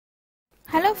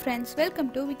Hello friends, welcome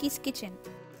to Vicky's Kitchen.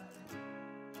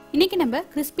 இன்னைக்கு நம்ம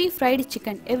crispy fried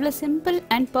chicken எவ்வளவு simple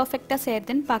and perfect-ஆ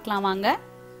செய்யறதுன்னு பார்க்கலாம் வாங்க.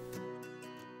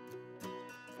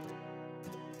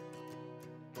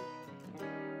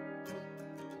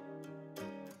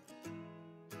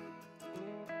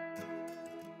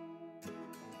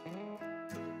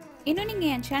 இன்னும் நீங்க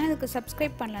என் சேனலுக்கு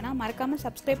subscribe பண்ணலனா மறக்காம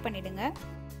subscribe பண்ணிடுங்க.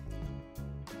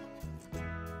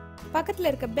 பக்கத்துல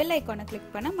இருக்க bell icon-ஐ click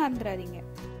பண்ண மறந்துடாதீங்க.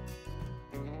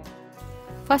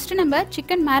 First நம்ம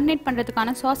chicken marinate பண்றதுக்கான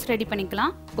sauce ரெடி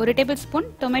பண்ணிக்கலாம். 1 tablespoon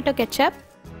tomato ketchup,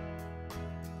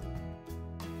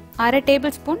 1/2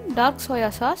 tablespoon dark soya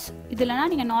sauce, இதுலனா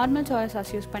நீங்க normal soya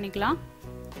sauce யூஸ் பண்ணிக்கலாம்.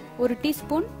 1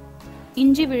 teaspoon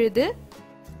இஞ்சி விழுது,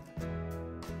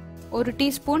 1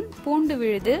 teaspoon பூண்டு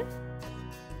விழுது,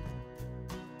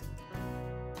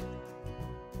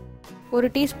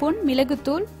 1 teaspoon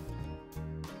மிளகுத்தூள்,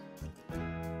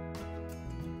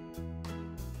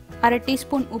 1/2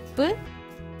 teaspoon உப்பு,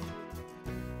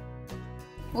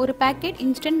 ஒரு பாக்கெட்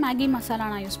இன்ஸ்டன்ட் மேகி மசாலா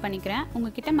நான் யூஸ் பண்ணிக்கிறேன்.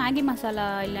 உங்ககிட்ட மேகி மசாலா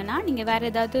இல்லைனா நீங்கள் வேறு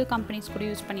ஏதாவது கம்பெனிஸ் கூட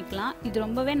யூஸ் பண்ணிக்கலாம். இது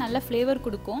ரொம்பவே நல்ல ஃப்ளேவர்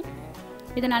கொடுக்கும்.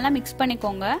 இதை நல்லா மிக்ஸ்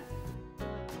பண்ணிக்கோங்க.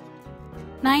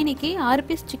 நான் இன்னைக்கு 6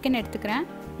 பீஸ் சிக்கன் எடுத்துக்கிறேன்.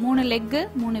 3 லெக்கு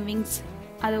 3 விங்ஸ்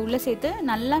அதை உள்ளே சேர்த்து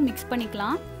நல்லா மிக்ஸ்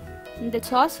பண்ணிக்கலாம். இந்த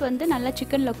சாஸ் வந்து நல்லா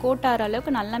சிக்கனில் கோட் ஆகிற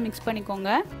அளவுக்கு நல்லா மிக்ஸ்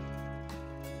பண்ணிக்கோங்க.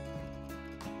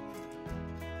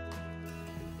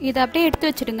 இதை அப்படியே எடுத்து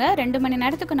வச்சுடுங்க. 2 மணி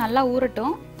நேரத்துக்கு நல்லா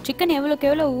ஊறட்டும். சிக்கன் எவ்வளோக்கு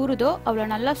எவ்வளோ ஊறுதோ அவ்வளோ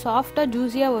நல்லா சாஃப்டாக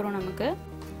ஜூஸியாக வரும். நமக்கு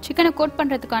சிக்கனை கோட்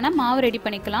பண்ணுறதுக்கான மாவு ரெடி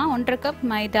பண்ணிக்கலாம். 1/2 கப்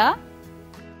மைதா,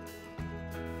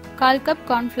 1/4 கப்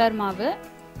கார்ன்ஃப்ளவர் மாவு,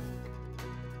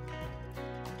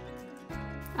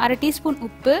 1/2 டீஸ்பூன்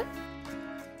உப்பு,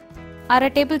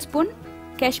 1/2 டேபிள் ஸ்பூன்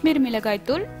காஷ்மீர் மிளகாய்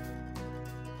தூள்,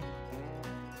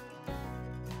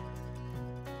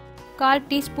 1/4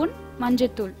 டீஸ்பூன்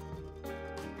மஞ்சத்தூள்.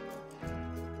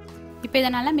 இப்போ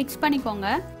இதை நல்லா மிக்ஸ் பண்ணிக்கோங்க.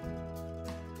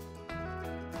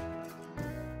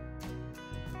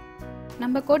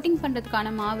 நம்ம கோட்டிங் பண்ணுறதுக்கான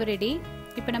மாவு ரெடி.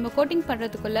 இப்போ நம்ம கோட்டிங்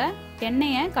பண்ணுறதுக்குள்ள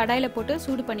எண்ணெயை கடாயில் போட்டு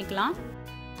சூடு பண்ணிக்கலாம்.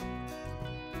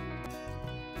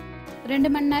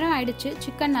 2 மணி நேரம் ஆயிடுச்சு.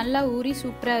 சிக்கன் நல்லா ஊறி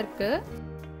சூப்பராக இருக்குது.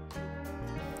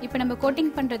 இப்போ நம்ம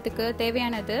கோட்டிங் பண்ணுறதுக்கு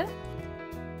தேவையானது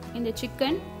இந்த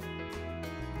சிக்கன்,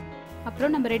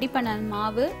 அப்புறம் நம்ம ரெடி பண்ண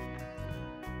மாவு,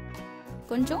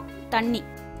 கொஞ்சம் தண்ணி.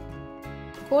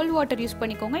 கோல்ட் வாட்டர் யூஸ்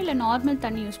பண்ணிக்கோங்க, இல்லை நார்மல்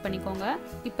தண்ணி யூஸ் பண்ணிக்கோங்க.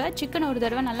 இப்போ சிக்கன் ஒரு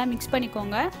தடவை நல்லா மிக்ஸ்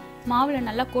பண்ணிக்கோங்க. மாவில்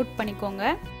நல்லா கோட் பண்ணிக்கோங்க.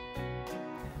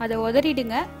 அதை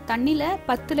உதறிடுங்க. தண்ணியில்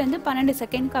 10லேருந்து 12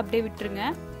 செகண்ட்க்கு அப்படியே விட்டுருங்க.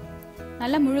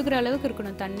 நல்லா முழுகிற அளவுக்கு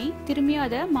இருக்கணும் தண்ணி. திரும்பியும்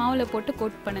அதை மாவில் போட்டு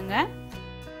கோட் பண்ணுங்க.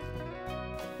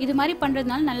 இது மாதிரி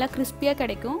பண்ணுறதுனால நல்லா கிறிஸ்பியாக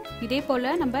கிடைக்கும். இதே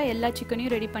போல் நம்ம எல்லா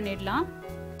சிக்கனையும் ரெடி பண்ணிடலாம்.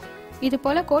 இது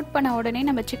போல் கோட் பண்ண உடனே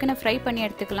நம்ம சிக்கனை ஃப்ரை பண்ணி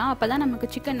எடுத்துக்கலாம். அப்போ தான் நமக்கு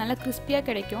சிக்கன் நல்லா கிறிஸ்பியாக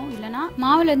கிடைக்கும். இல்லைனா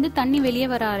மாவுலேருந்து தண்ணி வெளியே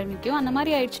வர ஆரம்பிக்கும். அந்த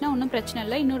மாதிரி ஆயிடுச்சுன்னா ஒன்றும் பிரச்சனை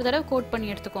இல்லை. இன்னொரு தடவை கோட் பண்ணி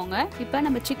எடுத்துக்கோங்க. இப்போ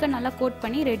நம்ம சிக்கன் நல்லா கோட்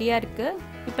பண்ணி ரெடியாக இருக்குது.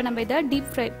 இப்போ நம்ம இதை டீப்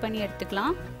ஃப்ரை பண்ணி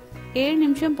எடுத்துக்கலாம். 7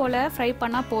 நிமிஷம் போல் ஃப்ரை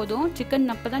பண்ணால் போதும். சிக்கன்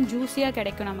அப்போ தான் ஜூஸியாக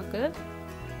கிடைக்கும் நமக்கு.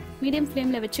 மீடியம்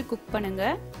ஃப்ளேமில் வச்சு குக்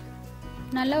பண்ணுங்கள்.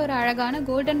 நல்ல ஒரு அழகான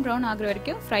கோல்டன் ப்ரௌன் ஆகிற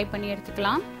வரைக்கும் ஃப்ரை பண்ணி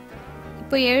எடுத்துக்கலாம்.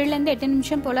 இப்போ 7லேருந்து 8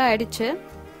 நிமிஷம் போல் ஆயிடுச்சு.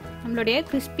 நம்மளுடைய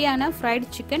கிறிஸ்பியான ஃப்ரைடு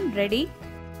சிக்கன் ரெடி.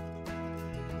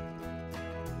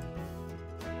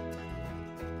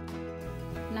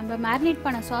 நம்ம மேரினேட்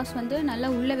பண்ண சாஸ் வந்து நல்லா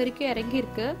உள்ள வரைக்கும் இறங்கி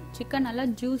இருக்கு. சிக்கன் நல்லா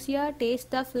ஜூஸியா,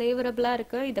 டேஸ்டா, ஃப்ளேவரபிளா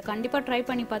இருக்கு. இதை கண்டிப்பா ட்ரை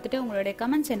பண்ணி பார்த்துட்டு உங்களுடைய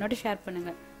கமெண்ட்ஸ் என்னோட ஷேர்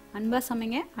பண்ணுங்க. அன்பா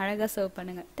சமைங்க, அழகா சர்வ்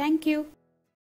பண்ணுங்க. தேங்க்யூ.